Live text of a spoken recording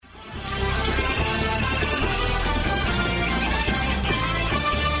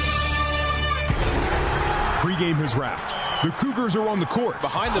game has wrapped. The Cougars are on the court.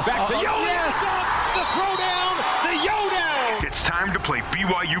 Behind the back. The Yo-down! Yes! The throwdown! The Yo-down! It's time to play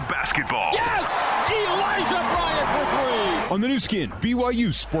BYU basketball. Yes! Elijah Bryant for 3! On the new skin,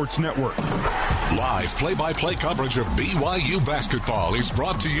 BYU Sports Network. Live play-by-play coverage of BYU basketball is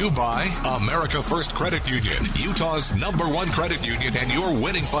brought to you by America First Credit Union, Utah's #1 credit union and your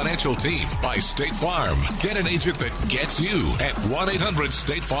winning financial team. By State Farm. Get an agent that gets you at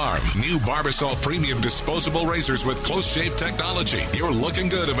 1-800-STATE-FARM. New Barbasol Premium Disposable Razors with close shave technology. You're looking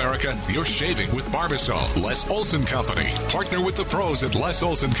good, America. You're shaving with Barbasol. Les Olson Company. Partner with the pros at Les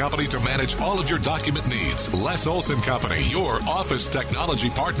Olson Company to manage all of your document needs. Les Olson Company, your office technology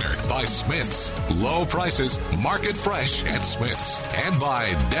partner. By Smith's. Low prices, market fresh at Smith's. And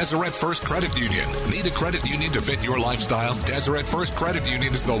by Deseret First Credit Union. Need a credit union to fit your lifestyle? Deseret First Credit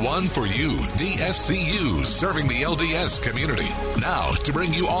Union is the one for you. DFCU, serving the LDS community. Now, to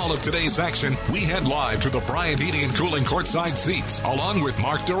bring you all of today's action, we head live to the Bryant Heating and Cooling courtside seats. Along with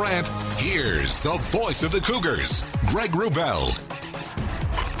Mark Durant, here's the voice of the Cougars, Greg Wrubell.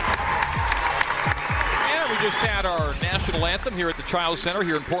 We just had our national anthem here at the Chiles Center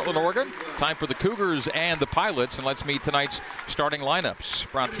here in Portland, Oregon. Time for the Cougars and the Pilots, and let's meet tonight's starting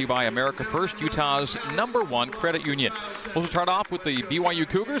lineups. Brought to you by America First, Utah's #1 credit union. We'll start off with the BYU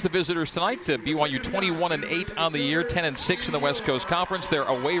Cougars, the visitors tonight. BYU 21-8 on the year, 10-6 in the West Coast Conference. Their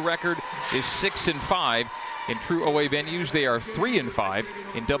away record is 6-5. In true away venues, they are 3-5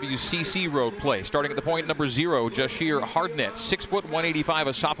 in WCC road play. Starting at the point, number 0, Jashir Hardnett, 6 foot 185,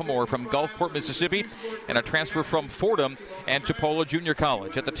 a sophomore from Gulfport, Mississippi, and a transfer from Fordham and Chipola Junior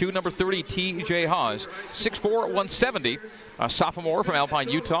College. At the 2, number 30, T.J. Haws, 6'4", 170, a sophomore from Alpine,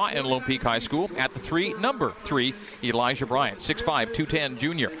 Utah, and Lone Peak High School. At the 3, number 3, Elijah Bryant, 6'5", 210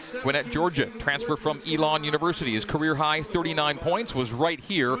 junior. Gwinnett, Georgia, transfer from Elon University. His career high, 39 points, was right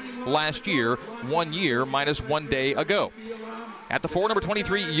here last year, 1 year minus 1 day ago. At the 4, number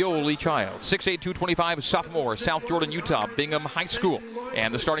 23, Yoli Child, 6'8", 225, sophomore, South Jordan, Utah, Bingham High School.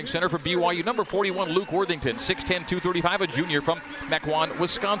 And the starting center for BYU, number 41, Luke Worthington, 6'10", 235, a junior from Mequon,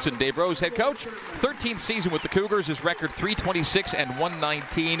 Wisconsin. Dave Rose, head coach, 13th season with the Cougars. His record 326 and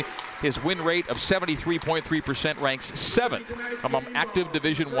 119. His win rate of 73.3% ranks 7th among active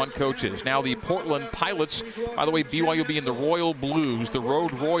Division I coaches. Now the Portland Pilots. By the way, BYU will be in the Royal Blues, the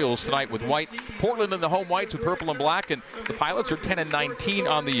Road Royals tonight with white. Portland in the home whites with purple and black, and the Pilots are 10-19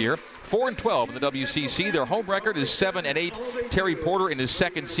 on the year. 4-12 in the WCC. Their home record is 7-8. Terry Porter in his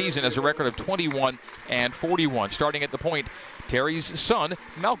second season has a record of 21-41. Starting at the point, Terry's son,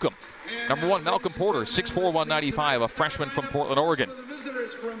 Malcolm. Number 1, Malcolm Porter, 6'4", 195, a freshman from Portland, Oregon.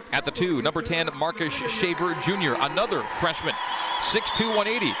 At the 2, number 10, Marcus Shaver Jr., another freshman, 6'2",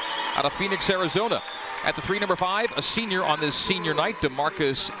 180, out of Phoenix, Arizona. At the 3, number 5, a senior on this senior night,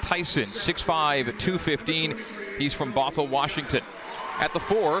 DeMarcus Tyson, 6'5", 215. He's from Bothell, Washington. At the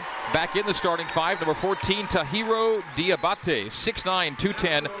 4, back in the starting 5, number 14, Tahiro Diabate, 6'9",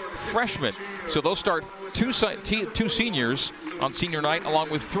 210, freshman. So they'll start two seniors on senior night, along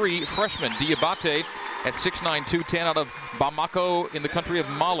with 3 freshmen. Diabate at 6'9", 210, out of Bamako in the country of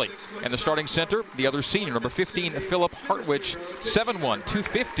Mali. And the starting center, the other senior, number 15, Philip Hartwich, 7'1",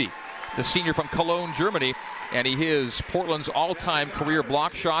 250. The senior from Cologne, Germany, and he is Portland's all-time career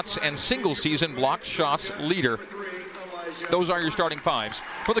block shots and single-season block shots leader. Those are your starting 5s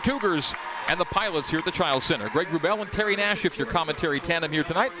for the Cougars and the Pilots here at the Chiles Center. Greg Wrubell and Terry Nash, if your commentary tandem here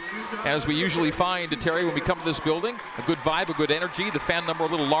tonight. As we usually find, Terry, when we come to this building, a good vibe, a good energy. The fan number a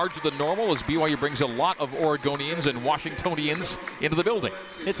little larger than normal as BYU brings a lot of Oregonians and Washingtonians into the building.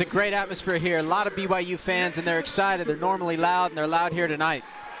 It's a great atmosphere here. A lot of BYU fans, and they're excited. They're normally loud, and they're loud here tonight.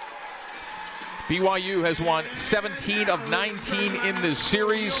 BYU has won 17 of 19 in this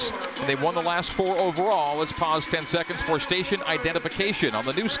series, and they've won the last 4 overall. Let's pause 10 seconds for station identification on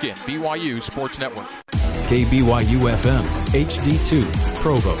the new skin, BYU Sports Network. KBYU-FM, HD2,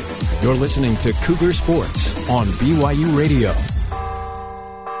 Provo. You're listening to Cougar Sports on BYU Radio.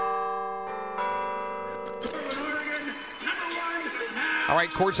 All right,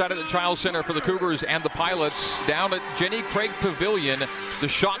 courtside at the Chiles Center for the Cougars and the Pilots. Down at Jenny Craig Pavilion, the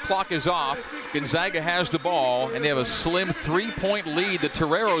shot clock is off. Gonzaga has the ball, and they have a slim 3-point lead. The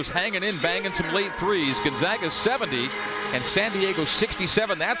Toreros hanging in, banging some late threes. Gonzaga 70 and San Diego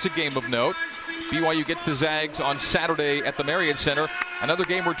 67. That's a game of note. BYU gets the Zags on Saturday at the Marriott Center. Another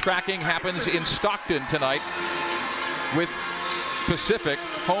game we're tracking happens in Stockton tonight with Pacific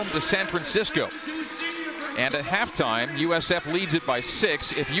home to San Francisco. And at halftime, USF leads it by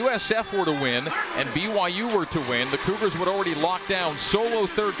 6. If USF were to win and BYU were to win, the Cougars would already lock down solo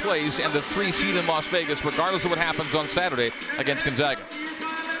third place and the 3 seed in Las Vegas, regardless of what happens on Saturday against Gonzaga.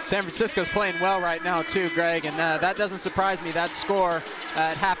 San Francisco's playing well right now too, Greg, and that doesn't surprise me, that score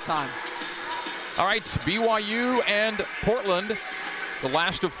at halftime. All right, BYU and Portland, the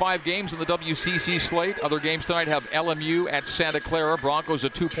last of 5 games in the WCC slate. Other games tonight have LMU at Santa Clara. Broncos a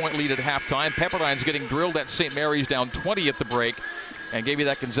 2-point lead at halftime. Pepperdine's getting drilled at St. Mary's, down 20 at the break. And gave you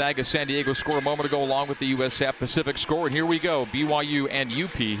that Gonzaga-San Diego score a moment ago along with the USF Pacific score. And here we go, BYU and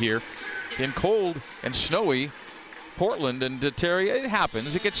UP here in cold and snowy Portland. And Terry, it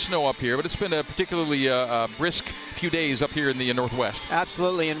happens. It gets snow up here, but it's been a particularly brisk few days up here in the Northwest.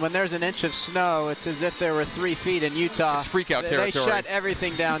 Absolutely, and when there's an inch of snow, it's as if there were 3 feet in Utah. It's freak-out territory. They shut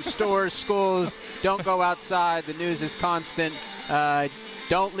everything down. Stores, schools, don't go outside. The news is constant.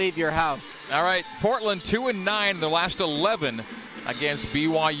 Don't leave your house. All right, Portland 2-9 in their last 11 against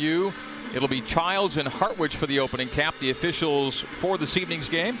BYU. It'll be Childs and Hartwich for the opening tap. The officials for this evening's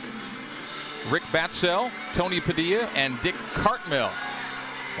game: Rick Batzell, Tony Padilla, and Dick Cartmell.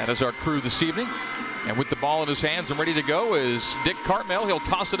 That is our crew this evening. And with the ball in his hands and ready to go is Dick Cartmell. He'll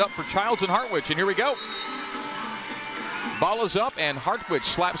toss it up for Childs and Hartwich. And here we go. Ball is up, and Hartwich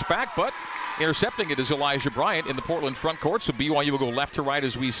slaps back, but intercepting it is Elijah Bryant in the Portland front court. So BYU will go left to right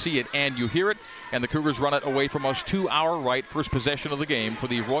as we see it and you hear it. And the Cougars run it away from us to our right. First possession of the game for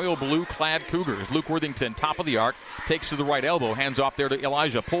the royal blue-clad Cougars. Luke Worthington, top of the arc, takes to the right elbow, hands off there to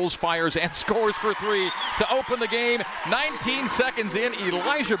Elijah, pulls, fires, and scores for 3 to open the game. 19 seconds in,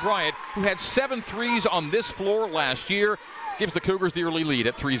 Elijah Bryant, who had 7 threes on this floor last year, gives the Cougars the early lead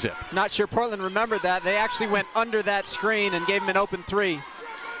at 3-zip. Not sure Portland remembered that. They actually went under that screen and gave him an open 3.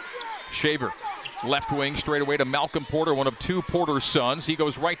 Shaver, left wing, straight away to Malcolm Porter, one of 2 Porter's sons. He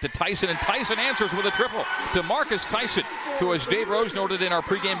goes right to Tyson, and Tyson answers with a triple to Marcus Tyson, who, as Dave Rose noted in our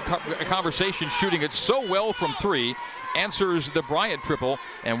pregame conversation, shooting it so well from 3, answers the Bryant triple,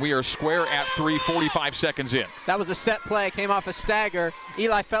 and we are square at 3, 45 seconds in. That was a set play, came off a stagger.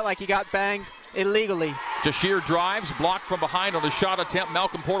 Eli felt like he got banged illegally. Jashir drives, blocked from behind on a shot attempt.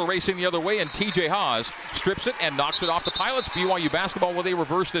 Malcolm Porter racing the other way, and TJ Haas strips it and knocks it off the Pilots. BYU basketball, will they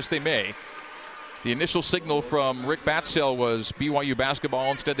reverse this? They may. The initial signal from Rick Batzell was BYU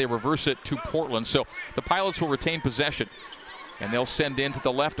basketball. Instead, they reverse it to Portland. So the Pilots will retain possession, and they'll send in to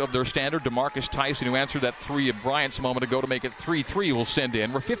the left of their standard DeMarcus Tyson, who answered that 3 of Bryant's a moment ago to make it 3-3. Will send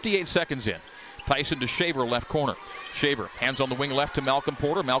in. We're 58 seconds in. Tyson to Shaver, left corner. Shaver, hands on the wing left to Malcolm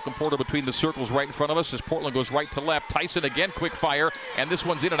Porter. Malcolm Porter between the circles right in front of us as Portland goes right to left. Tyson again, quick fire, and this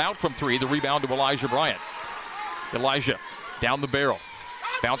one's in and out from 3. The rebound to Elijah Bryant. Elijah down the barrel.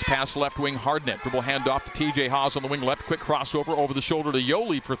 Bounce pass left wing, Hardnett. Dribble handoff to TJ Haas on the wing left. Quick crossover over the shoulder to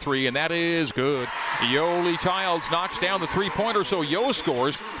Yoli for 3, and that is good. Yoli Childs knocks down the 3-pointer, so Yo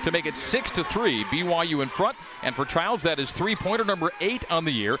scores to make it 6-3. BYU in front, and for Childs, that is 3-pointer number 8 on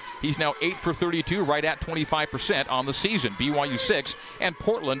the year. He's now 8 for 32, right at 25% on the season. BYU 6 and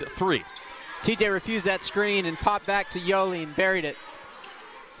Portland 3. TJ refused that screen and popped back to Yoli and buried it.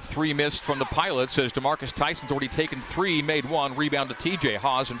 3 missed from the Pilots as DeMarcus Tyson's already taken 3, made 1. Rebound to TJ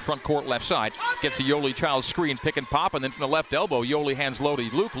Haas in front court left side. Gets the Yoli Childs screen, pick and pop, and then from the left elbow, Yoli hands low to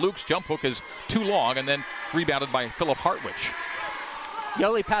Luke. Luke's jump hook is too long, and then rebounded by Philip Hartwich.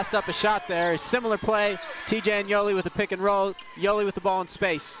 Yoli passed up a shot there. Similar play. TJ and Yoli with a pick and roll. Yoli with the ball in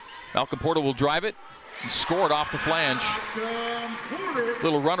space. Malcolm Porter will drive it and score it off the flange.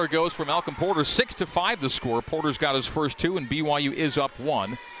 Little runner goes for Malcolm Porter. 6-5 the score. Porter's got his first 2, and BYU is up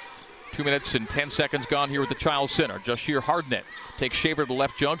 1. 2 minutes and 10 seconds gone here at the Childs Center. Jashir Hardnett takes Shaver to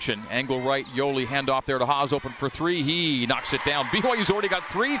left junction. Angle right, Yoli handoff there to Haas, open for 3. He knocks it down. BYU's already got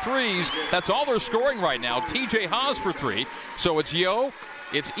 3 threes. That's all they're scoring right now. TJ Haas for 3. So it's Yo,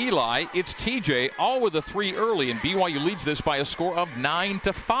 it's Eli, it's TJ, all with a 3 early, and BYU leads this by a score of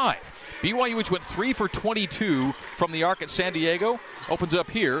 9-5. BYU, which went 3 for 22 from the arc at San Diego, opens up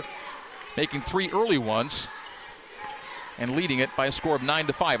here, making 3 early ones and leading it by a score of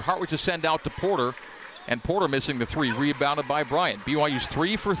 9-5. Hartwich to send out to Porter, and Porter missing the 3, rebounded by Bryant. BYU's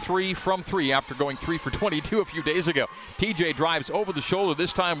 3 for 3 from 3 after going 3 for 22 a few days ago. TJ drives over the shoulder.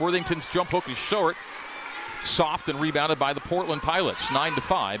 This time Worthington's jump hook is short. Soft and rebounded by the Portland Pilots.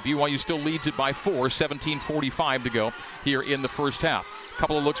 9-5. BYU still leads it by 4. 17:45 to go here in the first half.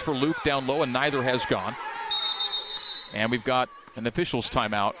 Couple of looks for Luke down low, and neither has gone. And we've got an officials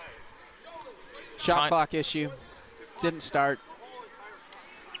timeout. Shot clock issue. Didn't start.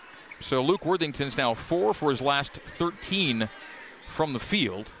 So Luke Worthington's now 4 for his last 13 from the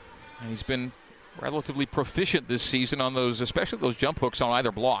field. And he's been relatively proficient this season on those, especially those jump hooks on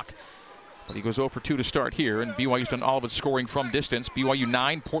either block. But he goes 0 for 2 to start here, and BYU's done all of its scoring from distance. BYU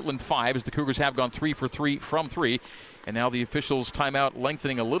 9, Portland 5, as the Cougars have gone 3 for 3 from 3. And now the officials' timeout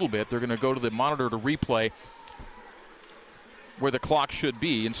lengthening a little bit. They're going to go to the monitor to replay where the clock should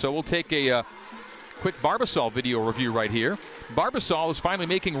be. And so we'll take a quick Barbasol video review right here. Barbasol is finally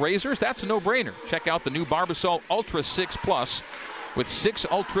making razors. That's a no-brainer. Check out the new Barbasol Ultra 6 Plus with 6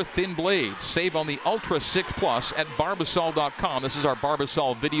 ultra-thin blades. Save on the Ultra 6 Plus at Barbasol.com. This is our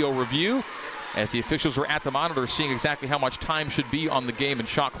Barbasol video review, as the officials are at the monitor seeing exactly how much time should be on the game and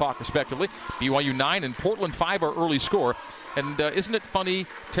shot clock, respectively. BYU 9 and Portland 5 are early score. And isn't it funny,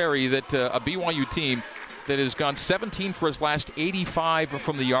 Terry, that a BYU team that has gone 17 for his last 85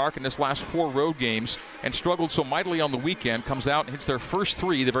 from the arc in his last 4 road games and struggled so mightily on the weekend comes out and hits their first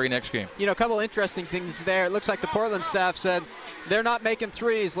 3 the very next game. You know, a couple interesting things there. It looks like the Portland staff said they're not making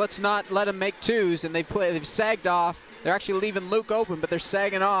 3s. Let's not let them make 2s. And they've sagged off. They're actually leaving Luke open, but they're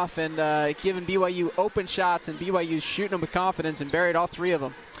sagging off and giving BYU open shots, and BYU's shooting them with confidence and buried all 3 of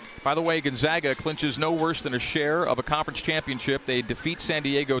them. By the way, Gonzaga clinches no worse than a share of a conference championship. They defeat San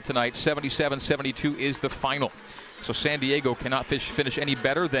Diego tonight. 77-72 is the final. So San Diego cannot finish any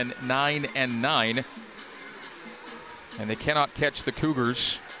better than 9-9. And they cannot catch the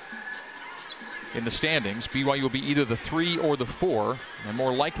Cougars in the standings. BYU will be either the 3 or the 4, and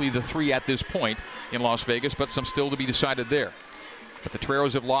more likely the 3 at this point in Las Vegas, but some still to be decided there. But the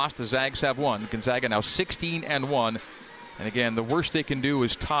Toreros have lost. The Zags have won. Gonzaga now 16-1. And again, the worst they can do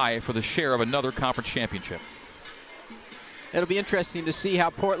is tie for the share of another conference championship. It'll be interesting to see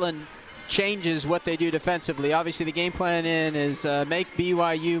how Portland changes what they do defensively. Obviously, the game plan is make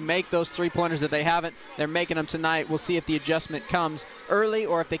BYU make those 3-pointers that they haven't. They're making them tonight. We'll see if the adjustment comes early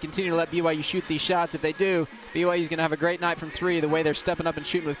or if they continue to let BYU shoot these shots. If they do, BYU's going to have a great night from 3, the way they're stepping up and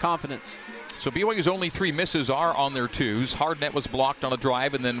shooting with confidence. So BYU's only 3 misses are on their 2s. Hardnett was blocked on a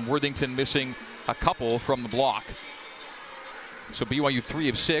drive, and then Worthington missing a couple from the block. So BYU 3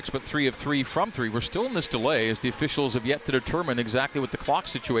 of 6, but 3 of 3 from 3. We're still in this delay as the officials have yet to determine exactly what the clock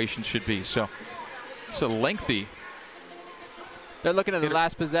situation should be. So it's a lengthy. They're looking at the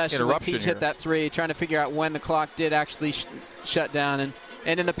last possession when Teach hit that 3, trying to figure out when the clock did actually shut down.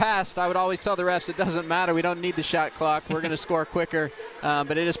 And in the past, I would always tell the refs, it doesn't matter. We don't need the shot clock. We're going to score quicker.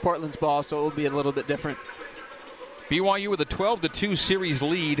 But it is Portland's ball, so it will be a little bit different. BYU with a 12-2 series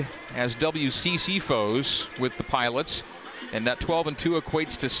lead as WCC foes with the Pilots. And that 12-2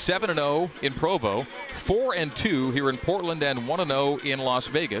 equates to 7-0 in Provo, 4-2 here in Portland, and 1-0 in Las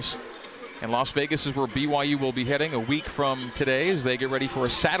Vegas. And Las Vegas is where BYU will be heading a week from today as they get ready for a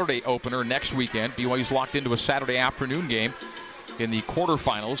Saturday opener next weekend. BYU's locked into a Saturday afternoon game in the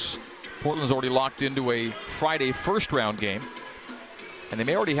quarterfinals. Portland's already locked into a Friday first-round game. And they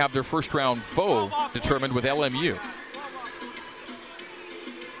may already have their first-round foe determined with LMU.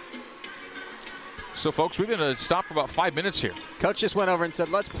 So, folks, we've been stopped for about 5 minutes here. Coach just went over and said,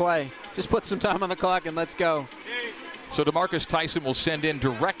 let's play. Just put some time on the clock and let's go. So DeMarcus Tyson will send in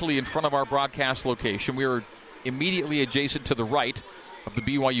directly in front of our broadcast location. We are immediately adjacent to the right of the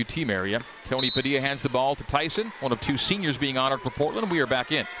BYU team area. Tony Padilla hands the ball to Tyson, one of 2 seniors being honored for Portland. We are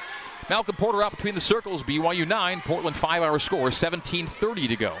back in. Malcolm Porter out between the circles. BYU 9, Portland 5 our score, 17:30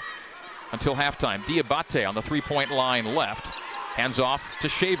 to go until halftime. Diabate on the 3-point line left. Hands off to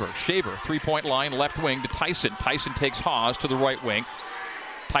Shaver. Shaver, 3-point line, left wing to Tyson. Tyson takes Haws to the right wing.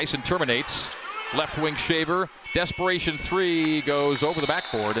 Tyson terminates. Left wing Shaver. Desperation 3 goes over the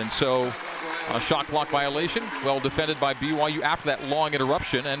backboard. And so on a shot clock violation, well defended by BYU after that long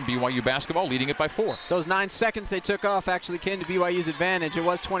interruption, and BYU basketball leading it by 4. Those 9 seconds they took off actually came to BYU's advantage. It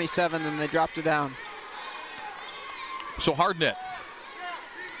was 27, and they dropped it down. So Hardnett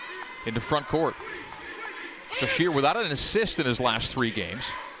into front court. Jashir without an assist in his last 3 games.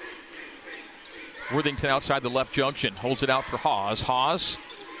 Worthington outside the left junction. Holds it out for Haws. Haws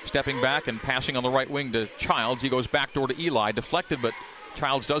stepping back and passing on the right wing to Childs. He goes backdoor to Eli. Deflected, but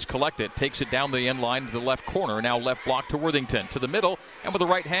Childs does collect it. Takes it down the end line to the left corner. Now left block to Worthington. To the middle. And with the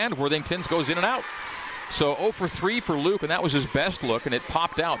right hand, Worthington goes in and out. So 0 for 3 for Luke, and that was his best look, and it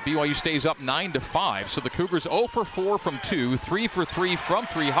popped out. BYU stays up 9-5. So the Cougars 0 for 4 from 2, 3 for 3 from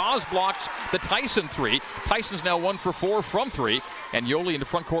 3. Haws blocks the Tyson 3. Tyson's now 1 for 4 from 3. And Yoli in the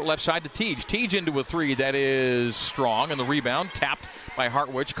front court left side to Teej. Teej into a 3 that is strong, and the rebound tapped by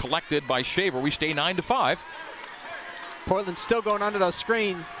Hartwich, collected by Shaver. We stay 9-5. Portland's still going under those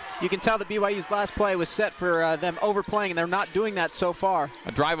screens. You can tell that BYU's last play was set for them overplaying, and they're not doing that so far.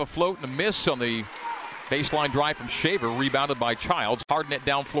 A drive afloat and a miss on the baseline drive from Shaver, rebounded by Childs. Hardnett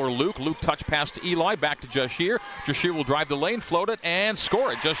down floor Luke. Luke touch pass to Eli, back to Jashir. Jashir will drive the lane, float it, and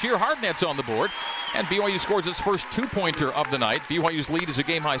score it. Jashir Hardnett's on the board, and BYU scores its first 2-pointer of the night. BYU's lead is a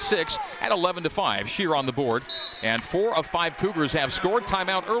game-high 6 at 11-5. Shear on the board, and 4 of 5 Cougars have scored.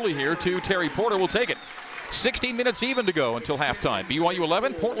 Timeout early here to Terry Porter. Will take it. 16 minutes even to go until halftime. BYU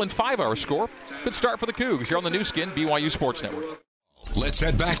 11, Portland 5 our score. Good start for the Cougs here on the new skin, BYU Sports Network. Let's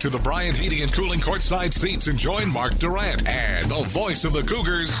head back to the Bryant Heating and Cooling courtside seats and join Mark Durrant and the voice of the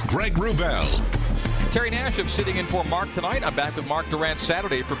Cougars, Greg Wrubell. Terry Nashif sitting in for Mark tonight. I'm back with Mark Durrant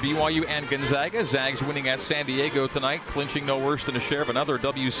Saturday for BYU and Gonzaga. Zags winning at San Diego tonight, clinching no worse than a share of another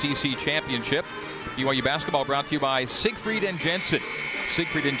WCC championship. BYU basketball brought to you by Siegfried and Jensen.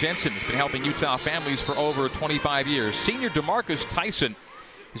 Siegfried and Jensen has been helping Utah families for over 25 years. Senior DeMarcus Tyson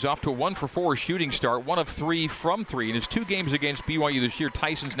is off to a 1-for-4 shooting start, 1 of 3 from 3. In his 2 games against BYU this year,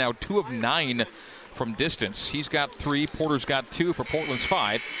 Tyson's now 2 of 9 from distance. He's got 3. Porter's got 2 for Portland's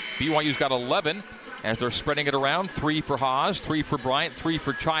 5. BYU's got 11 as they're spreading it around. 3 for Haas, 3 for Bryant, 3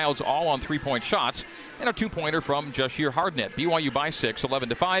 for Childs, all on 3-point shots, and a 2-pointer from Jashir Hardnett. BYU by 6,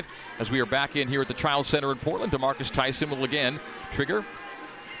 11-5, as we are back in here at the Childs Center in Portland. DeMarcus Tyson will again trigger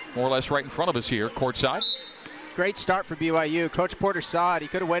more or less right in front of us here, courtside. Great start for BYU. Coach Porter saw it. He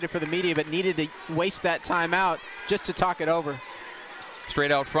could have waited for the media, but needed to waste that timeout just to talk it over.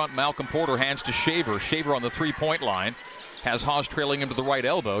 Straight out front, Malcolm Porter hands to Shaver. Shaver on the 3-point line. Has Haas trailing him to the right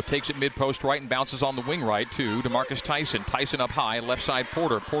elbow. Takes it mid-post right and bounces on the wing right to DeMarcus Tyson. Tyson up high, left side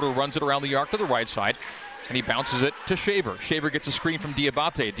Porter. Porter runs it around the arc to the right side, and he bounces it to Shaver. Shaver gets a screen from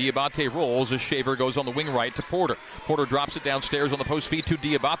Diabate. Diabate rolls as Shaver goes on the wing right to Porter. Porter drops it downstairs on the post feed to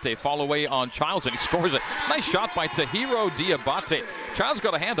Diabate. Fall away on Childs, and he scores it. Nice shot by Tahiro Diabate. Childs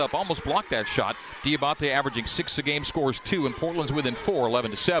got a hand up, almost blocked that shot. Diabate averaging 6 a game, scores 2, and Portland's within 4,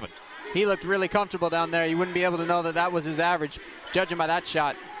 11-7. He looked really comfortable down there. You wouldn't be able to know that that was his average, judging by that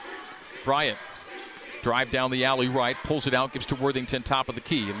shot. Bryant, drive down the alley right, pulls it out, gives to Worthington, top of the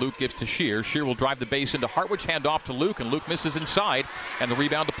key. Luke gives to Shear. Shear will drive the base into Hartwich, hand off to Luke, and Luke misses inside. And the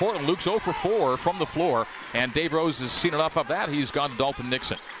rebound to Portland. Luke's 0 for 4 from the floor, and Dave Rose has seen enough of that. He's gone to Dalton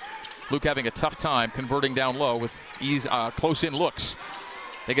Nixon. Luke having a tough time converting down low with close-in looks.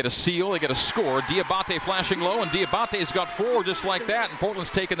 They get a seal, they get a score. Diabate flashing low, and Diabate's got 4 just like that, and Portland's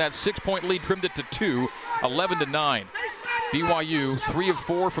taken that 6-point lead, trimmed it to 2, 11-9. BYU 3 of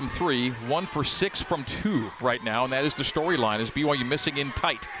 4 from 3, 1 for 6 from 2 right now, and that is the storyline, is BYU missing in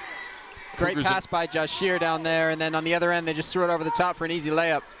tight. Great pass by Jashir down there, and then on the other end they just threw it over the top for an easy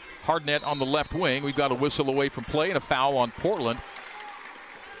layup. Hardnett on the left wing. We've got a whistle away from play and a foul on Portland.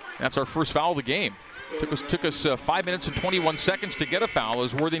 That's our first foul of the game. Took us 5 minutes and 21 seconds to get a foul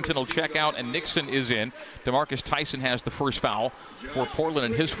as Worthington will check out and Nixon is in. DeMarcus Tyson has the first foul for Portland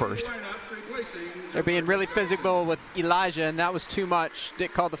and his first. They're being really physical with Elijah, and that was too much.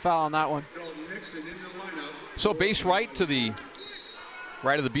 Dick called the foul on that one. So base right to the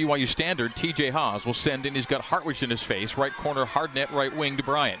right of the BYU standard, TJ Haas will send in. He's got Hartwich in his face. Right corner, Hardnett, right wing to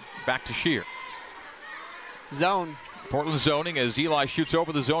Bryant. Back to Shear. Zone. Portland zoning as Eli shoots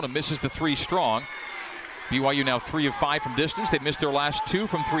over the zone and misses the 3 strong. BYU now 3 of 5 from distance. They missed their last 2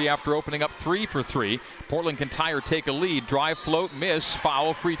 from 3 after opening up 3 for 3. Portland can tie or take a lead. Drive, float, miss,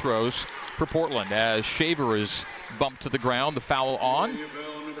 foul, free throws for Portland as Shaver is bumped to the ground. The foul on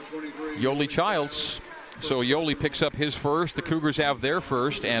Yoli Childs. So Yoli picks up his first. The Cougars have their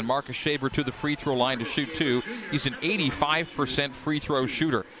first, and Marcus Shaver to the free throw line to shoot 2. He's an 85% free throw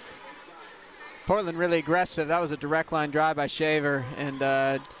shooter. Portland really aggressive. That was a direct line drive by Shaver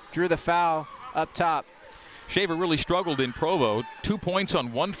and drew the foul up top. Shaver really struggled in Provo. 2 points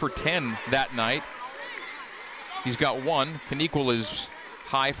on 1 for 10 that night. He's got 1. Can equal his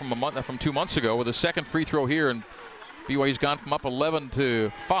high from 2 months ago with a second free throw here, and BYU's gone from up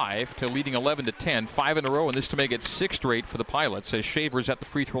 11-5 to leading 11-10. 5 in a row, and this to make it 6 straight for the Pilots as Shaver's at the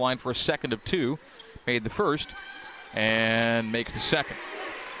free throw line for a second of 2. Made the first and makes the second.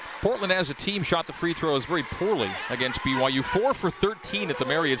 Portland as a team shot the free throws very poorly against BYU. 4 for 13 at the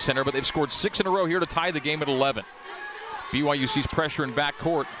Marriott Center, but they've scored 6 in a row here to tie the game at 11. BYU sees pressure in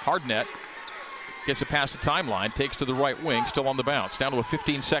backcourt. Hardnett gets it past the timeline, takes to the right wing, still on the bounce. Down to a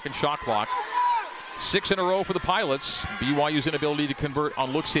 15-second shot clock. 6 in a row for the Pilots. BYU's inability to convert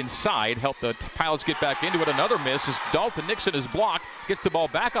on looks inside helped the Pilots get back into it. Another miss as Dalton Nixon is blocked. Gets the ball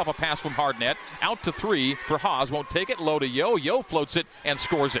back off a pass from Hardnett. Out to 3 for Haas. Won't take it. Low to Yo. Yo floats it and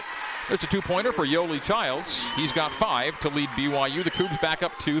scores it. There's a 2-pointer for Yoli Childs. He's got 5 to lead BYU. The Cougs back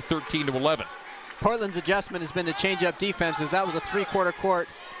up to 13-11. Portland's adjustment has been to change up defenses. That was a 3-quarter court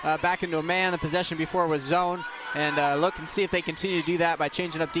back into a man. The possession before was zone. And look and see if they continue to do that by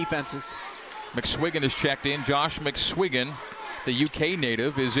changing up defenses. McSwiggan is checked in. Josh McSwiggan, the UK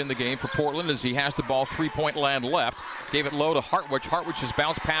native, is in the game for Portland as he has the ball 3-point land left. Gave it low to Hartwich. Hartwich's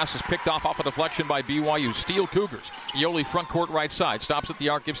bounce pass is picked off a deflection by BYU. Steal Cougars. Yoli front court right side. Stops at the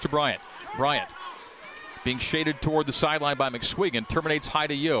arc, gives to Bryant. Bryant being shaded toward the sideline by McSwiggan. Terminates high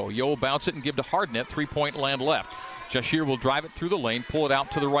to Yo. Yo will bounce it and give to Hardnett. 3-point land left. Jashir will drive it through the lane, pull it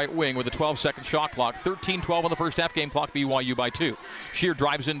out to the right wing with a 12-second shot clock. 13-12 on the first half, game clock, BYU by 2. Shear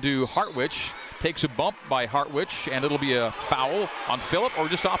drives into Hartwich, takes a bump by Hartwich, and it'll be a foul on Phillip or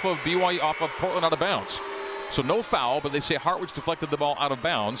just off of BYU, off of Portland out of bounds. So no foul, but they say Hartwich deflected the ball out of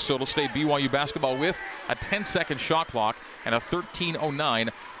bounds, so it'll stay BYU basketball with a 10-second shot clock and a 13:09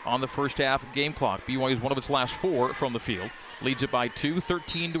 on the first half game clock. BYU is one of its last 4 from the field. Leads it by 2,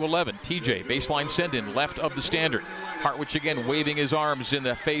 13-11. TJ, baseline send-in, left of the standard. Hartwich again waving his arms in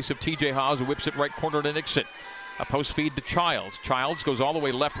the face of TJ Haws, who whips it right corner to Nixon. A post feed to Childs. Childs goes all the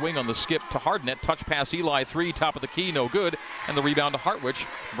way left wing on the skip to Hardnett. Touch pass Eli, 3, top of the key, no good. And the rebound to Hartwich.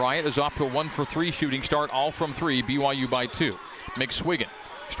 Bryant is off to a 1-for-3 shooting start, all from 3. BYU by 2. McSwiggan,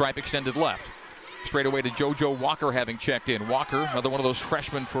 stripe extended left. Straight away to JoJo Walker having checked in. Walker, another one of those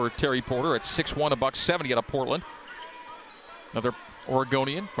freshmen for Terry Porter at 6'1", $170 out of Portland. Another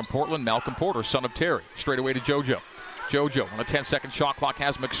Oregonian from Portland, Malcolm Porter, son of Terry. Straight away to JoJo. JoJo on a 10-second shot clock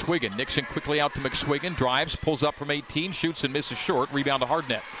has McSwiggan. Nixon quickly out to McSwiggan. Drives, pulls up from 18, shoots and misses short. Rebound to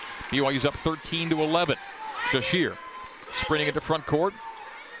Hardnett. BYU's up 13-11. Jashir sprinting into front court.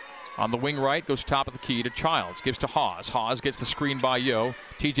 On the wing right, goes top of the key to Childs. Gives to Haws. Haws gets the screen by Yo.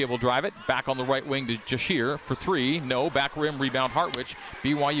 TJ will drive it. Back on the right wing to Jashir for 3. No. Back rim, rebound Hartwich.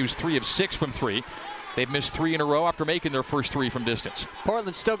 BYU's 3 of 6 from 3. They've missed 3 in a row after making their first 3 from distance.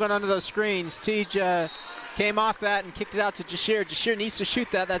 Portland's still going under those screens. TJ came off that and kicked it out to Jashir. Jashir needs to shoot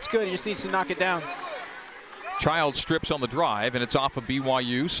that. That's good. He just needs to knock it down. Child strips on the drive, and it's off of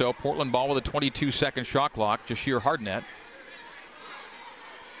BYU, so Portland ball with a 22-second shot clock. Jashir Hardnett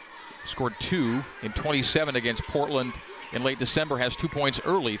scored 2 in 27 against Portland in late December, has 2 points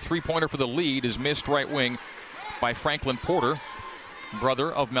early. 3-pointer for the lead is missed right wing by Franklin Porter,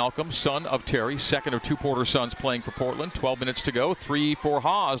 brother of Malcolm, son of Terry, second of 2 Porter sons playing for Portland. 12 minutes to go. 3 for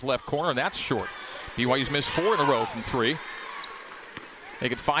Haws, left corner, and that's short. BYU's missed 4 in a row from 3.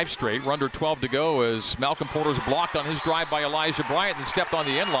 Make it 5 straight. We're under 12 to go as Malcolm Porter's blocked on his drive by Elijah Bryant and stepped on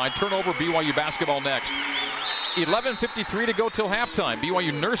the end line. Turnover, BYU basketball next. 11:53 to go till halftime.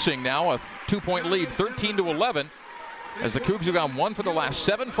 BYU nursing now a 2-point lead, 13-11, as the Cougs have gone 1 for the last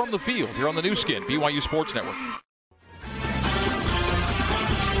 7 from the field here on the new skin, BYU Sports Network.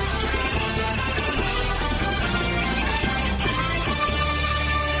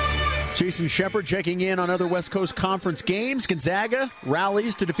 Jason Shepard checking in on other West Coast Conference games. Gonzaga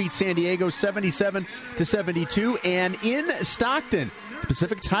rallies to defeat San Diego 77-72. And in Stockton, the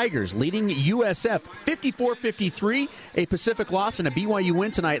Pacific Tigers leading USF 54-53. A Pacific loss and a BYU win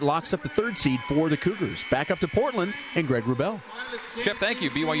tonight locks up the 3rd seed for the Cougars. Back up to Portland and Greg Wrubell. Shep, thank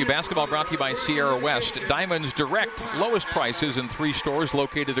you. BYU basketball brought to you by Sierra West. Diamonds Direct. Lowest prices in 3 stores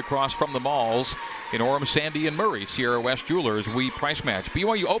located across from the malls in Orem, Sandy, and Murray. Sierra West Jewelers, we price match.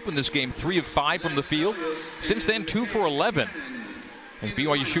 BYU opened this game 3 of 5 from the field. Since then, 2 for 11. As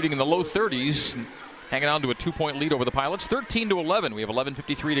BYU shooting in the low 30s, hanging on to a 2-point lead over the Pilots. 13-11. We have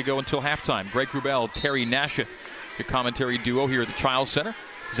 11:53 to go until halftime. Greg Wrubell, Terry Nashif, your commentary duo here at the Chiles Center.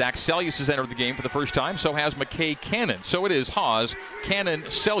 Zach Sellius has entered the game for the first time. So has McKay Cannon. So it is Haws, Cannon,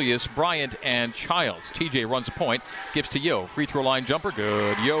 Sellius, Bryant, and Childs. TJ runs a point, gives to Yo. Free throw line jumper,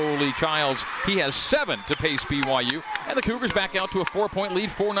 good. Yoli Childs. He has 7 to pace BYU. And the Cougars back out to a 4-point lead,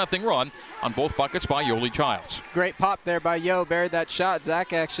 4-0 run on both buckets by Yoli Childs. Great pop there by Yo. Buried that shot.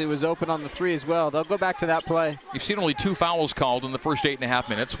 Zach actually was open on the 3 as well. They'll go back to that play. You've seen only 2 fouls called in the first 8.5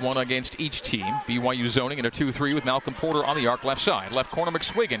 minutes, 1 against each team. BYU zoning in a 2-3 with Malcolm Porter on the arc left side. Left corner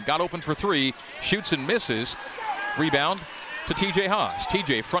McSwiggan got open for 3, shoots and misses. Rebound to TJ Haws.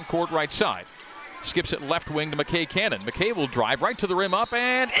 TJ front court right side. Skips it left wing to McKay Cannon. McKay will drive right to the rim, up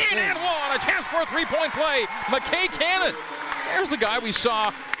and in and one. A chance for a 3-point play. McKay Cannon. There's the guy we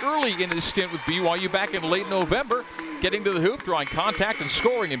saw early in his stint with BYU back in late November, getting to the hoop, drawing contact and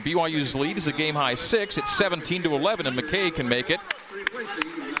scoring, and BYU's lead is a game-high 6. It's 17-11, and McKay can make it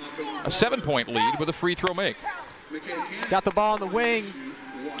a 7-point lead with a free throw make. Got the ball on the wing,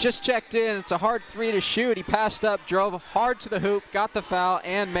 just checked in. It's a hard 3 to shoot. He passed up, drove hard to the hoop, got the foul,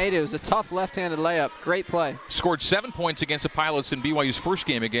 and made it. It was a tough left-handed layup. Great play. Scored 7 points against the Pilots in BYU's first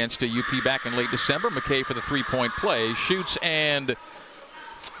game against UP back in late December. McKay for the 3-point play. Shoots and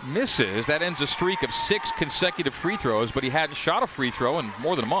misses. That ends a streak of 6 consecutive free throws, but he hadn't shot a free throw in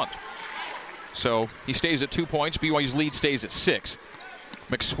more than a month. So he stays at 2 points. BYU's lead stays at 6.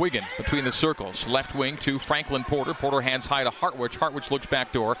 McSwiggan between the circles. Left wing to Franklin Porter. Porter hands high to Hartwich. Hartwich looks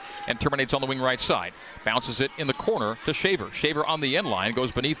back door and terminates on the wing right side. Bounces it in the corner to Shaver. Shaver on the end line.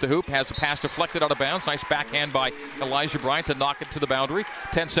 Goes beneath the hoop. Has a pass deflected out of bounds. Nice backhand by Elijah Bryant to knock it to the boundary.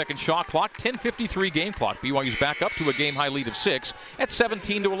 10-second shot clock. 10:53 game clock. BYU's back up to a game-high lead of 6 at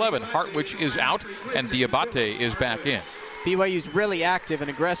 17-11. Hartwich is out and Diabate is back in. BYU's really active and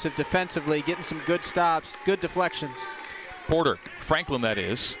aggressive defensively, getting some good stops, good deflections. Porter, Franklin that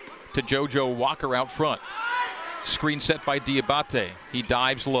is, to JoJo Walker out front. Screen set by Diabate. He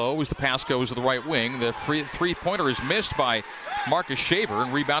dives low as the pass goes to the right wing. The three-pointer is missed by Marcus Shaver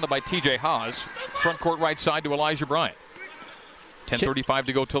and rebounded by TJ Haas. Front court right side to Elijah Bryant. 10:35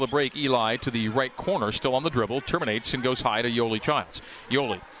 to go till the break. Eli to the right corner, still on the dribble, terminates and goes high to Yoli Childs.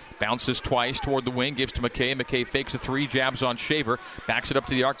 Yoli bounces twice toward the wing, gives to McKay. McKay fakes a three, jabs on Shaver, backs it up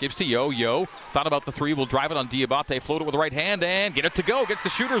to the arc, gives to Yo. Yo thought about the three, will drive it on Diabate, float it with the right hand, and get it to go. Gets the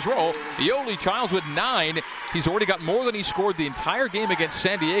shooter's roll. Yoli Childs with 9. He's already got more than he scored the entire game against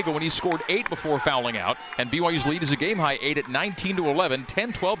San Diego when he scored 8 before fouling out. And BYU's lead is a game-high 8 at 19-11.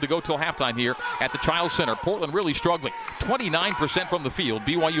 10-12 to go till halftime here at the Chiles Center. Portland really struggling. 29% from the field.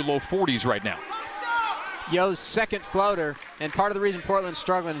 BYU low 40s right now. Yo's second floater, and part of the reason Portland's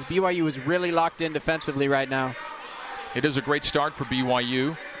struggling is BYU is really locked in defensively right now. It is a great start for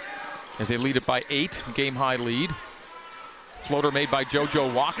BYU as they lead it by 8, game-high lead. Floater made by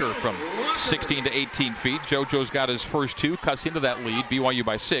JoJo Walker from 16 to 18 feet. JoJo's got his first 2, cuts into that lead. BYU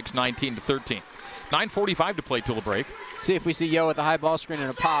by 6, 19-13. 9:45 to play till the break. See if we see Yo with a high ball screen and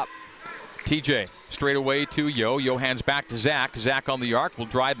a pop. TJ straight away to Yo. Yo hands back to Zach. Zach on the arc will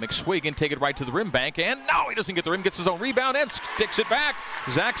drive McSwiggan, take it right to the rim bank, and no, he doesn't get the rim, gets his own rebound and sticks it back.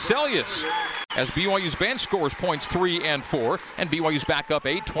 Zach Sellius. As BYU's bench scores points 3 and 4, and BYU's back up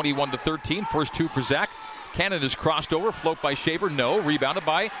 8, 21-13. First 2 for Zach. Cannon is crossed over, float by Shaver, no. Rebounded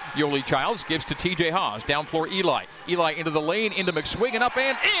by Yoli Childs, gives to TJ Haas. Down floor Eli. Eli into the lane, into McSwiggan, up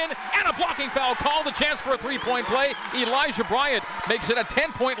and in, and a blocking foul called. A chance for a three-point play. Elijah Bryant makes it a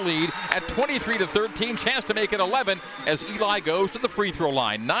 10-point lead at 23-13. Chance to make it 11 as Eli goes to the free throw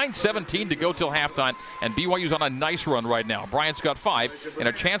line. 9:17 to go till halftime, and BYU's on a nice run right now. Bryant's got 5 and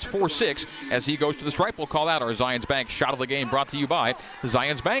a chance for 6 as he goes to the stripe. We'll call out our Zions Bank shot of the game, brought to you by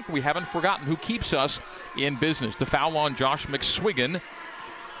Zions Bank. We haven't forgotten who keeps us in business. The foul on Josh McSwiggan.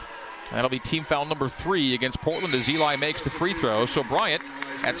 That'll be team foul number 3 against Portland as Eli makes the free throw. So Bryant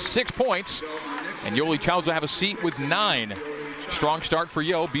at 6 points, and Yoli Childs will have a seat with 9. Strong start for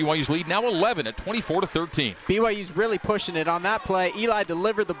Yo. BYU's lead now 11 at 24-13. BYU's really pushing it on that play. Eli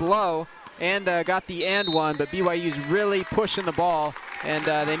delivered the blow and got the and one, but BYU's really pushing the ball, and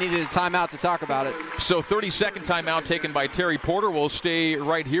they needed a timeout to talk about it. So 30-second timeout taken by Terry Porter. We'll stay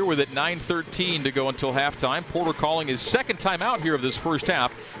right here with it. 9:13 to go until halftime. Porter calling his second timeout here of this first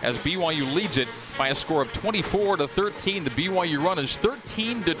half as BYU leads it by a score of 24-13. The BYU run is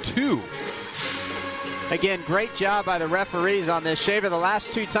 13-2. Again, great job by the referees on this. Shaver the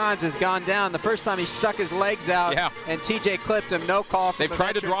last 2 times has gone down. The first time he stuck his legs out, and TJ clipped him. No call from the They've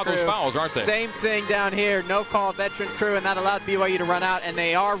tried to draw those fouls, aren't they? Same thing down here. No call, veteran crew, and that allowed BYU to run out, and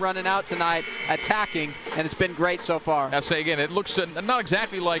they are running out tonight, attacking, and it's been great so far. I'll say again, it looks not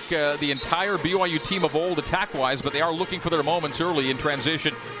exactly like the entire BYU team of old attack-wise, but they are looking for their moments early in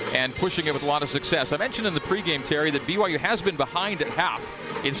transition and pushing it with a lot of success. I mentioned in the pregame, Terry, that BYU has been behind at half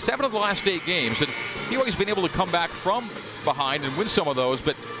in 7 of the last 8 games, and BYU's been able to come back from behind and win some of those,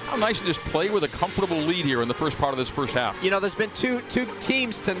 but how nice to just play with a comfortable lead here in the first part of this first half. You know, there's been two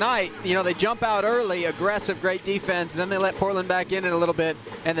teams tonight. You know, they jump out early, aggressive, great defense, and then they let Portland back in it a little bit,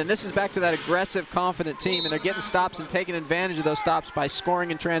 and then this is back to that aggressive, confident team, and they're getting stops and taking advantage of those stops by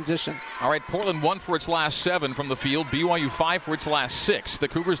scoring in transition. All right, Portland 1 for its last 7 from the field. BYU 5 for its last 6. The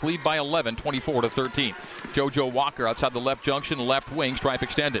Cougars lead by 11, 24-13. JoJo Walker outside the left junction, left wing, stripe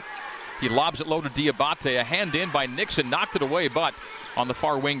extended. He lobs it low to Diabate. A hand in by Nixon. Knocked it away, but on the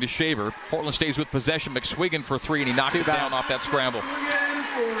far wing to Shaver. Portland stays with possession. McSwiggan for 3, and he knocked it down off that scramble.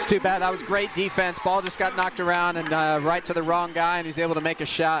 It's too bad. That was great defense. Ball just got knocked around and right to the wrong guy, and he's able to make a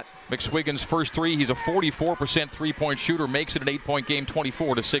shot. McSwiggan's first 3. He's a 44% three-point shooter. Makes it an 8-point game,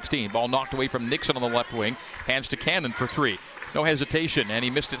 24-16. Ball knocked away from Nixon on the left wing. Hands to Cannon for 3. No hesitation, and he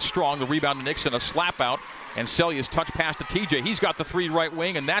missed it strong. The rebound to Nixon, a slap out, and Sellius touch pass to TJ. He's got the 3 right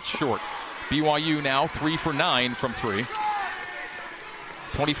wing, and that's short. BYU now 3 for 9 from 3.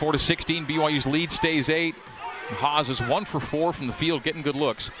 24-16. BYU's lead stays 8. Haas is 1 for 4 from the field, getting good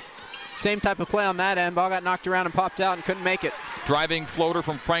looks. Same type of play on that end. Ball got knocked around and popped out and couldn't make it. Driving floater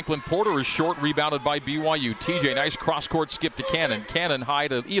from Franklin Porter is short, rebounded by BYU. TJ, nice cross-court skip to Cannon. Cannon high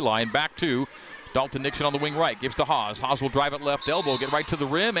to Eli and back to Dalton Nixon on the wing right, gives to Haws. Haws will drive it left elbow, get right to the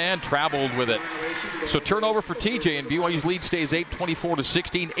rim, and traveled with it. So turnover for TJ, and BYU's lead stays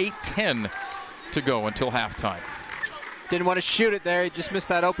 8-24-16, 8:10 to go until halftime. Didn't want to shoot it there. He just missed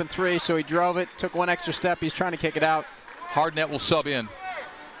that open three, so he drove it, took one extra step. He's trying to kick it out. Hardnett will sub in.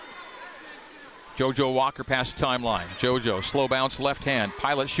 JoJo Walker past the timeline. JoJo, slow bounce, left hand.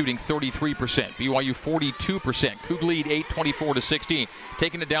 Pilot shooting 33%. BYU 42%. Coug lead 8-24-16.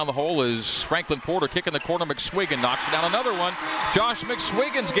 Taking it down the hole is Franklin Porter. Kicking the corner. McSwiggan knocks it down. Another one. Josh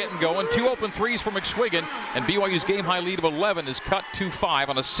McSwiggan's getting going. 2 open threes for McSwiggan. And BYU's game high lead of 11 is cut to 5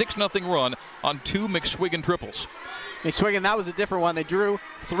 on a 6-0 run on 2 McSwiggan triples. McSwiggan, that was a different one. They drew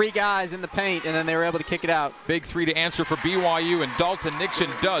 3 guys in the paint, and then they were able to kick it out. Big 3 to answer for BYU, and Dalton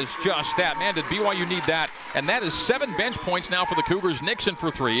Nixon does just that. Man, did BYU need that. And that is 7 bench points now for the Cougars. Nixon for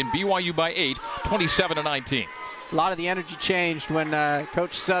 3, and BYU by 8, 27-19. A lot of the energy changed when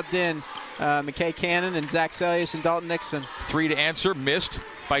Coach subbed in McKay Cannon and Zach Sellius and Dalton Nixon. 3 to answer, missed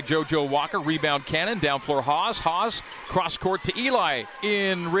by JoJo Walker. Rebound Cannon, down floor Haws. Haws, cross court to Eli.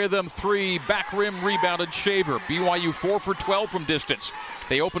 In rhythm 3, back rim rebounded Shaver. BYU 4 for 12 from distance.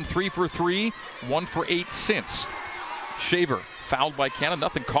 They opened 3 for 3, 1 for 8 since. Shaver fouled by Cannon,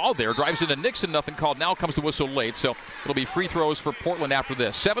 nothing called there. Drives into Nixon, nothing called. Now comes the whistle late, so it'll be free throws for Portland after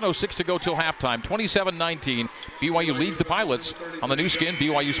this. 7:06 to go till halftime, 27-19. BYU leads the Pilots on the new skin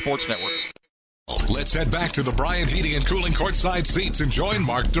BYU Sports Network. Let's head back to the Bryant Heating and Cooling courtside seats and join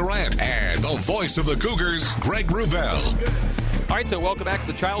Mark Durrant and the voice of the Cougars, Greg Wrubell. All right, so welcome back to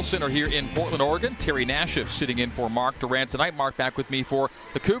the Child Center here in Portland, Oregon. Terry Nashif sitting in for Mark Durrant tonight. Mark back with me for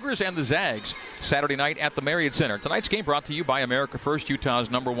the Cougars and the Zags Saturday night at the Marriott Center. Tonight's game brought to you by America First, Utah's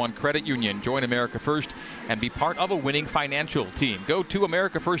 #1 credit union. Join America First and be part of a winning financial team. Go to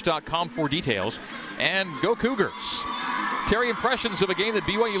americafirst.com for details, and go Cougars. Terry, impressions of a game that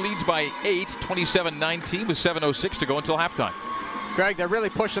BYU leads by 8, 27-19 with 7:06 to go until halftime. Greg, they're really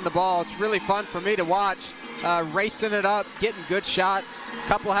pushing the ball. It's really fun for me to watch. Racing it up, getting good shots. A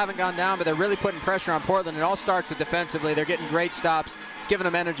couple haven't gone down, but they're really putting pressure on Portland. It all starts with defensively. They're getting great stops. It's giving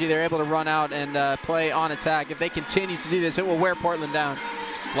them energy. They're able to run out and play on attack. If they continue to do this, it will wear Portland down.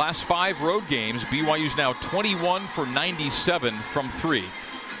 Last 5 road games, BYU's now 21 for 97 from 3.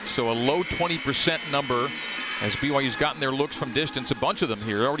 So a low 20% number as BYU's gotten their looks from distance, a bunch of them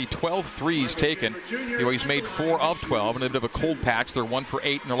here. Already 12 threes taken. BYU's made 4 of 12, and a bit of a cold patch. They're 1 for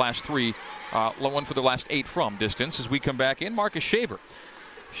 8 in their last 3. 1 for their last 8 from distance. As we come back in, Marcus Shaver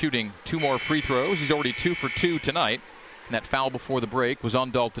shooting 2 more free throws. He's already 2 for 2 tonight. And that foul before the break was on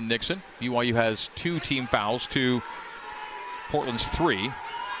Dalton Nixon. BYU has 2 team fouls to Portland's 3.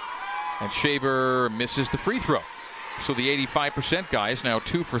 And Shaver misses the free throw. So the 85% guy is now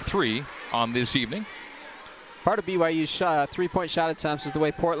 2 for 3 on this evening. Part of BYU's three-point shot attempts is the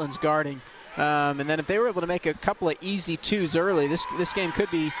way Portland's guarding. And then if they were able to make a couple of easy 2s early, this game could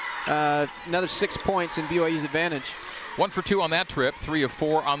be another 6 points in BYU's advantage. 1 for 2 on that trip, 3 of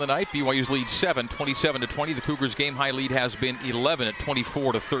 4 on the night. BYU's lead 7, 27-20. The Cougars' game high lead has been 11 at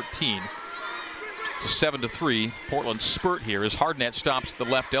 24-13. It's a 7-3 Portland spurt here as Hardnett stops at the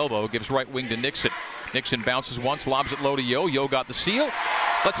left elbow, gives right wing to Nixon. Nixon bounces once, lobs it low to Yo. Yo got the seal,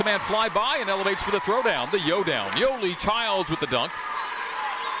 lets a man fly by and elevates for the throwdown. The Yo down. Yoeli Childs with the dunk.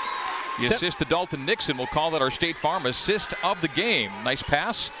 The assist to Dalton Nixon. We'll call that our State Farm assist of the game. Nice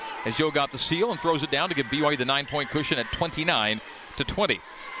pass as Yo got the seal and throws it down to give BYU the 9-point cushion at 29-20.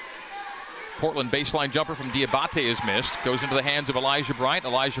 Portland baseline jumper from Diabate is missed. Goes into the hands of Elijah Bryant.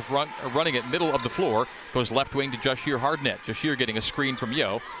 Elijah running it middle of the floor. Goes left wing to Jashir Hardnett. Jashir getting a screen from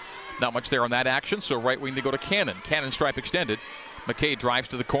Yo. Not much there on that action, so right wing to go to Cannon. Cannon stripe extended. McKay drives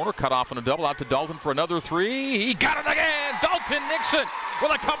to the corner, cut off on a double, out to Dalton for another 3. He got it again! Dalton Nixon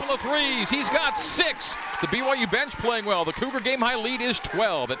with a couple of 3s. He's got 6. The BYU bench playing well. The Cougar game high lead is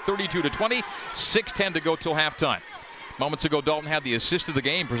 12 at 32-20. 6:10 to go till halftime. Moments ago, Dalton had the assist of the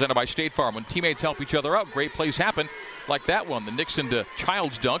game presented by State Farm. When teammates help each other out, great plays happen like that one. The Nixon to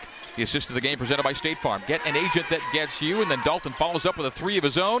Childs dunk. The assist of the game presented by State Farm. Get an agent that gets you, and then Dalton follows up with a 3 of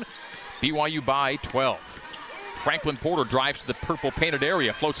his own. BYU by 12. Franklin Porter drives to the purple painted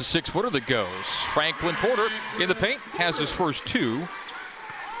area, floats a 6-footer that goes. Franklin Porter in the paint has his first 2,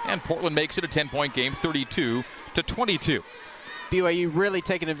 and Portland makes it a 10-point game, 32-22. BYU really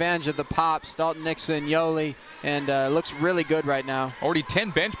taking advantage of the pops. Dalton Nixon, Yoeli, and looks really good right now. Already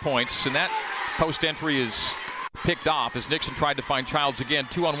 10 bench points, and that post entry is picked off as Nixon tried to find Childs again.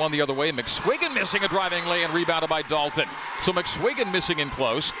 2-on-1 the other way. McSwiggan missing a driving lay and rebounded by Dalton. So McSwiggan missing in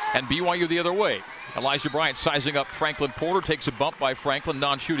close and BYU the other way. Elijah Bryant sizing up Franklin Porter. Takes a bump by Franklin.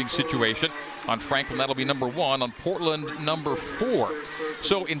 Non-shooting situation on Franklin. That'll be number 1. On Portland, number 4.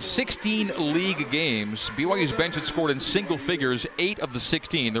 So in 16 league games, BYU's bench had scored in single figures 8 of the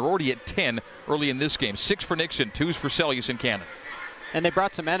 16. They're already at 10 early in this game. 6 for Nixon, 2s for Sellius and Cannon. And they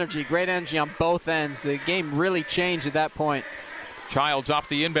brought some energy, great energy on both ends. The game really changed at that point. Childs off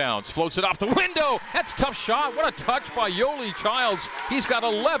the inbounds, floats it off the window. That's a tough shot. What a touch by Yoeli Childs. He's got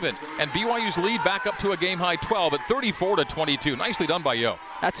 11, and BYU's lead back up to a game-high 12 at 34-22. Nicely done by Yo.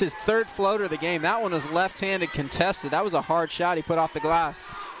 That's his 3rd floater of the game. That one was left-handed contested. That was a hard shot he put off the glass.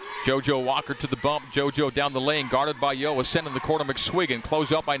 JoJo Walker to the bump. JoJo down the lane, guarded by Yo. Ascending the corner, McSwiggan.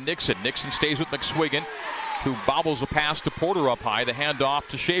 Close out by Nixon. Nixon stays with McSwiggan, who bobbles a pass to Porter up high. The handoff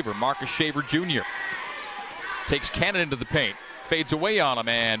to Shaver. Marcus Shaver Jr. takes Cannon into the paint. Fades away on him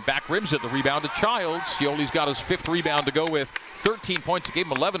and back rims it. The rebound to Childs. Yoeli's got his 5th rebound to go with 13 points. He gave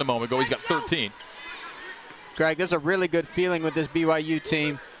him 11 a moment ago. He's got 13. Greg, there's a really good feeling with this BYU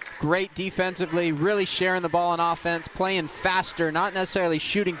team. Great defensively, really sharing the ball on offense, playing faster, not necessarily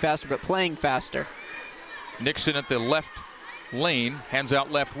shooting faster, but playing faster. Nixon at the left lane, hands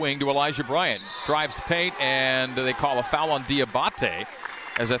out left wing to Elijah Bryant. Drives the paint, and they call a foul on Diabate,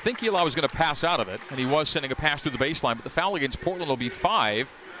 as I think Eli was going to pass out of it, and he was sending a pass through the baseline, but the foul against Portland will be 5.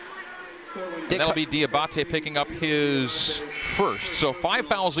 And that'll be Diabate picking up his 1st. So 5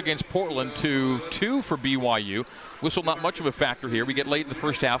 fouls against Portland to 2 for BYU. Whistle not much of a factor here. We get late in the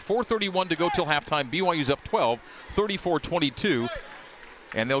first half. 4:31 to go till halftime. BYU's up 12, 34-22.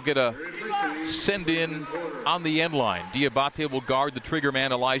 And they'll get a send-in on the end line. Diabate will guard the trigger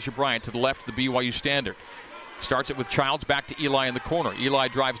man, Elijah Bryant, to the left of the BYU standard. Starts it with Childs back to Eli in the corner. Eli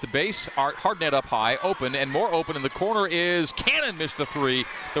drives the base. Art Hardnett up high, open, and more open in the corner is Cannon. Missed the 3.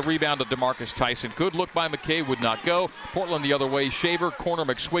 The rebound to DeMarcus Tyson. Good look by McKay, would not go. Portland the other way. Shaver, corner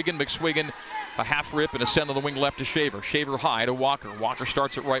McSwiggan. McSwiggan a half rip and a send on the wing left to Shaver. Shaver high to Walker. Walker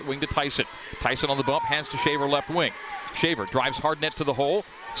starts at right wing to Tyson. Tyson on the bump, hands to Shaver left wing. Shaver drives Hardnett to the hole.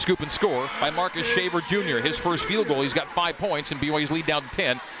 Scoop and score by Marcus Shaver Jr. His 1st field goal. He's got 5 points, and BYU's lead down to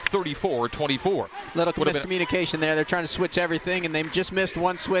 10, 34-24. Little miscommunication there. They're trying to switch everything, and they just missed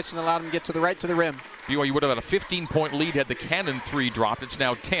one switch and allowed them to get to the right to the rim. BYU would have had a 15-point lead had the Cannon 3 dropped. It's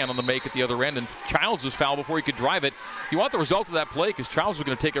now 10 on the make at the other end, and Childs was fouled before he could drive it. You want the result of that play because Childs was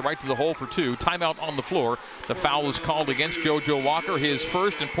going to take it right to the hole for 2. Timeout on the floor. The foul is called against JoJo Walker, his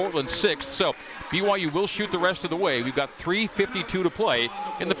 1st and Portland's 6th. So BYU will shoot the rest of the way. We've got 3:52 to play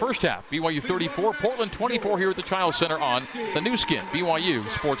in the first half. BYU 34, Portland 24 here at the Chiles Center on the new skin, BYU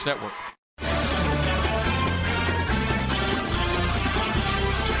Sports Network.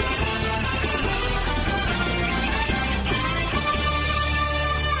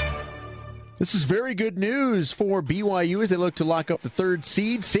 This is very good news for BYU as they look to lock up the 3rd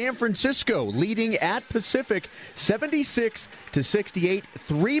seed. San Francisco leading at Pacific 76-68.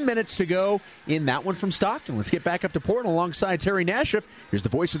 3 minutes to go in that one from Stockton. Let's get back up to Portland alongside Terry Nashif. Here's the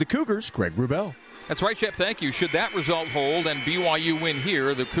voice of the Cougars, Greg Wrubell. That's right, Shep. Thank you. Should that result hold and BYU win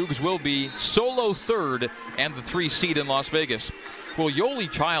here, the Cougs will be solo 3rd and the 3 seed in Las Vegas. Well, Yoeli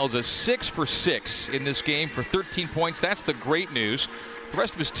Childs is 6 for 6 in this game for 13 points. That's the great news. The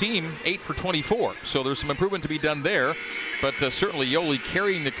rest of his team, 8 for 24. So there's some improvement to be done there. But certainly Yoeli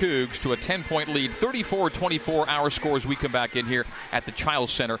carrying the Cougs to a 10-point lead. 34-24 our score as we come back in here at the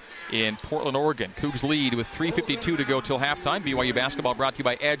Chiles Center in Portland, Oregon. Cougs lead with 3:52 to go till halftime. BYU basketball brought to you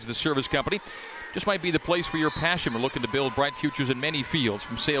by Edge, the service company. Just might be the place for your passion. We're looking to build bright futures in many fields,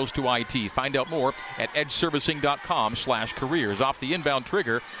 from sales to IT. Find out more at edgeservicing.com/careers. Off the inbound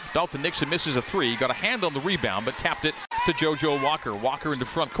trigger, Dalton Nixon misses a 3. Got a hand on the rebound, but tapped it to JoJo Walker. Walker into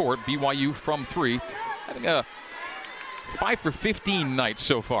front court. BYU from 3. Having a 5 for 15 night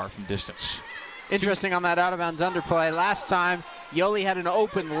so far from distance. Interesting on that out-of-bounds underplay. Last time, Yoeli had an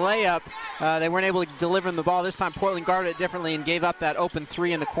open layup. They weren't able to deliver him the ball. This time, Portland guarded it differently and gave up that open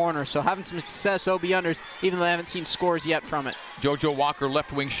 3 in the corner. So having some success, OB unders, even though they haven't seen scores yet from it. JoJo Walker,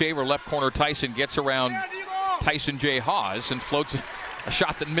 left wing Shaver, left corner Tyson, gets around Tyson J. Haws and floats a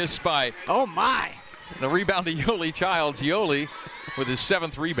shot that missed by... Oh, my! The rebound to Yoeli Childs. Yoeli with his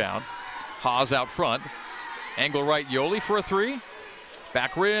 7th rebound. Haws out front. Angle right Yoeli for a 3.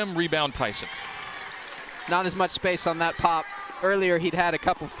 Back rim, rebound Tyson. Not as much space on that pop. Earlier he'd had a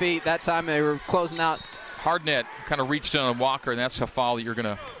couple feet. That time they were closing out Hardnett kind of reached in on Walker, and that's a foul that you're going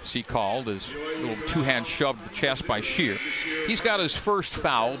to see called, as a little two-hand shove to the chest by Shear. He's got his first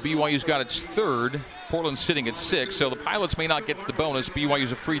foul. BYU's got its third. Portland's sitting at 6, so the Pilots may not get to the bonus.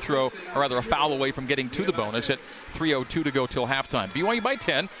 BYU's a free throw, or rather a foul away from getting to the bonus at 3:02 to go till halftime. BYU by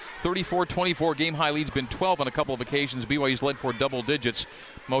 10, 34-24. Game-high lead's been 12 on a couple of occasions. BYU's led for double digits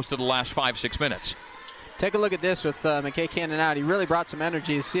most of the last 5-6 minutes. Take a look at this with McKay Cannon out. He really brought some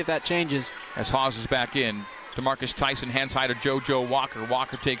energy. To see if that changes. As Haws is back in, DeMarcus Tyson hands high to JoJo Walker.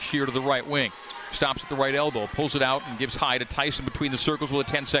 Walker takes Shear to the right wing. Stops at the right elbow, pulls it out, and gives high to Tyson between the circles with a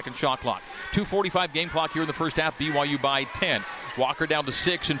 10-second shot clock. 2:45 game clock here in the first half. BYU by 10. Walker down to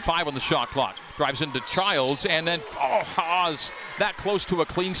 6 and 5 on the shot clock. Drives into Childs, and then, Haws. That close to a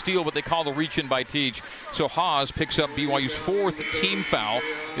clean steal, but they call the reach in by Teach. So Haws picks up BYU's 4th team foul.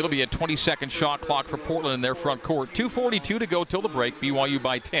 It'll be a 20-second shot clock for Portland in their front court. 2:42 to go till the break. BYU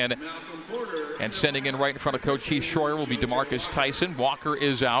by 10. And sending in right in front of Coach Heath Schroyer will be DeMarcus Tyson. Walker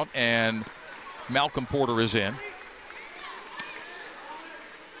is out, and Malcolm Porter is in.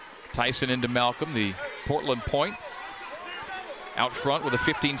 Tyson into Malcolm, the Portland point. Out front with a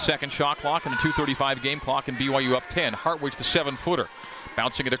 15-second shot clock and a 2:35 game clock, and BYU up 10. Hartwich, the 7-footer.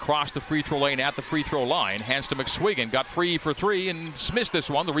 Bouncing it across the free throw lane at the free throw line. Hands to McSwiggan. Got free for 3 and missed this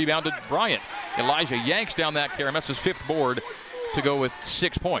one. The rebound to Bryant. Elijah yanks down that carry. That's his 5th board to go with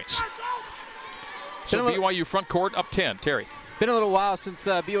 6 points. So BYU front court up 10. Terry. Been a little while since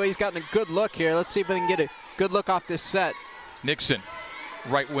BYU's gotten a good look here. Let's see if we can get a good look off this set. Nixon,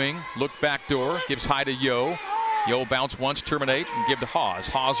 right wing, look back door, gives high to Yo. Yo bounce once, terminate, and give to Haws.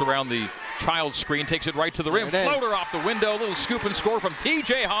 Haws around the Child screen, takes it right to the rim. Floater off the window, little scoop and score from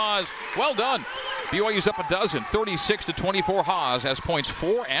TJ Haws. Well done. BYU's up a dozen, 36-24. Haws has points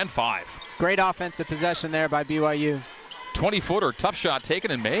 4 and 5. Great offensive possession there by BYU. 20-footer, tough shot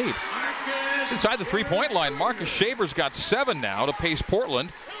taken and made. It's inside the three-point line. Marcus Shaver's got 7 now to pace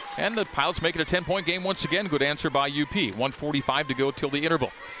Portland. And the Pilots make it a 10-point game once again. Good answer by UP. 1:45 to go till the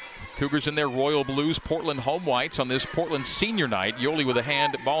interval. Cougars in their royal blues, Portland home whites on this Portland senior night. Yoli with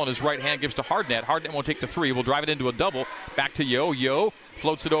a ball in his right hand, gives to Hardnett. Hardnett won't take the 3. Will drive it into a double. Back to Yo. Yo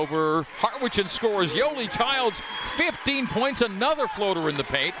floats it over Hartwich and scores. Yoli Childs, 15 points, another floater in the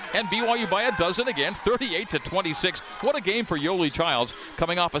paint, and BYU by a dozen again, 38-26. What a game for Yoli Childs,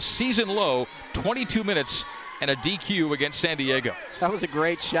 coming off a season low, 22 minutes and a DQ against San Diego. That was a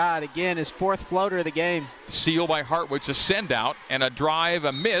great shot. Again, his 4th floater of the game. Seal by Hartwich, a send out, and a drive,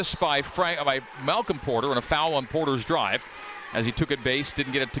 a miss by Malcolm Porter, and a foul on Porter's drive. As he took it base,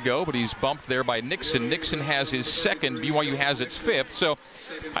 didn't get it to go, but he's bumped there by Nixon. Nixon has his 2nd. BYU has its 5th. So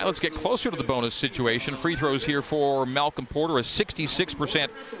Pilots get closer to the bonus situation. Free throws here for Malcolm Porter, a 66%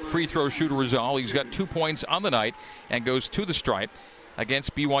 free throw shooter is all. He's got 2 points on the night and goes to the stripe.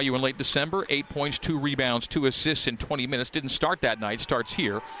 Against BYU in late December, 8 points, 2 rebounds, 2 assists in 20 minutes. Didn't start that night, starts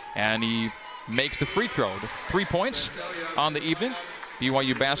here. And he makes the free throw. 3 points on the evening.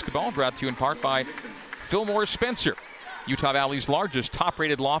 BYU basketball brought to you in part by Fillmore Spencer, Utah Valley's largest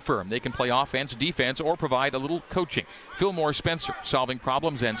top-rated law firm. They can play offense, defense, or provide a little coaching. Fillmore Spencer, solving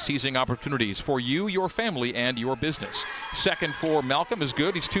problems and seizing opportunities for you, your family, and your business. 2nd for Malcolm is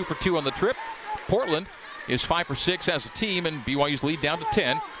good. He's 2 for 2 on the trip. Portland is 5 for 6 as a team, and BYU's lead down to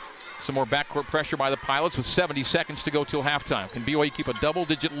 10. Some more backcourt pressure by the Pilots with 70 seconds to go till halftime. Can BYU keep a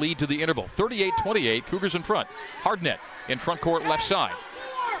double-digit lead to the interval? 38-28, Cougars in front. Hardnett in front court left side.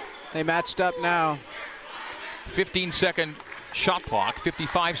 They matched up now. 15-second shot clock,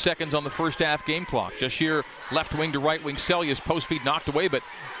 55 seconds on the first half game clock. Jashir left wing to right wing. Selja's post feed knocked away, but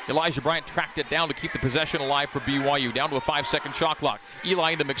Elijah Bryant tracked it down to keep the possession alive for BYU. Down to a 5-second shot clock.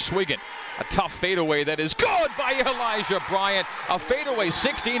 Eli into McSwiggan. A tough fadeaway that is good by Elijah Bryant. A fadeaway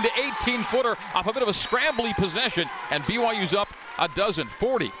 16 to 18-footer off a bit of a scrambly possession, and BYU's up a dozen,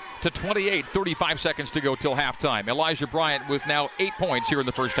 40-28, 35 seconds to go till halftime. Elijah Bryant with now 8 points here in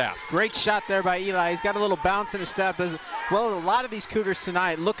the first half. Great shot there by Eli. He's got a little bounce in his step. As well, a lot of these Cougars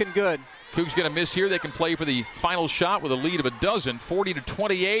tonight looking good. Cougs going to miss here. They can play for the final shot with a lead of a dozen,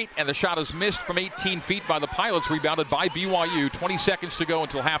 40-28, and the shot is missed from 18 feet by the Pilots, rebounded by BYU. 20 seconds to go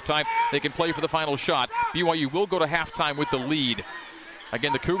until halftime. They can play for the final shot. BYU will go to halftime with the lead.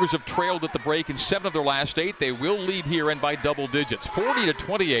 Again, the Cougars have trailed at the break in 7 of their last 8. They will lead here and by double digits.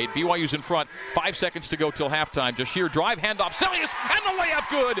 40-28. BYU's in front. 5 seconds to go till halftime. Jashir drive, handoff. Selja's and the layup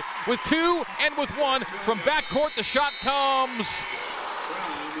good. With 2 and with 1 from backcourt. The shot comes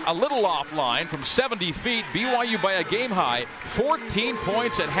a little offline from 70 feet. BYU by a game high. 14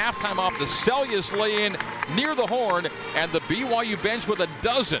 points at halftime off the Selja's lay-in near the horn. And the BYU bench with a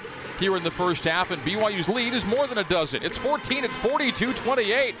dozen here in the first half, and BYU's lead is more than a dozen. It's 14 at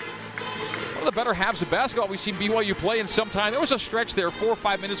 42-28. One of the better halves of basketball we've seen BYU play in some time. There was a stretch there, 4 or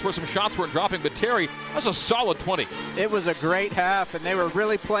 5 minutes, where some shots weren't dropping, but Terry, that was a solid 20. It was a great half, and they were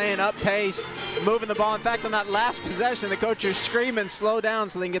really playing up pace, moving the ball. In fact, on that last possession, the coach was screaming, slow down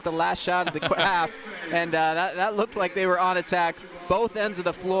so they can get the last shot of the half. And that looked like they were on attack. Both ends of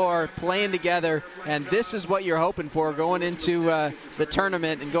the floor playing together, and this is what you're hoping for going into the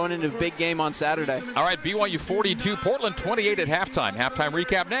tournament and going into a big game on Saturday. All right, BYU 42, Portland 28 at halftime. Halftime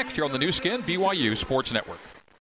recap next here on the new skin, BYU Sports Network.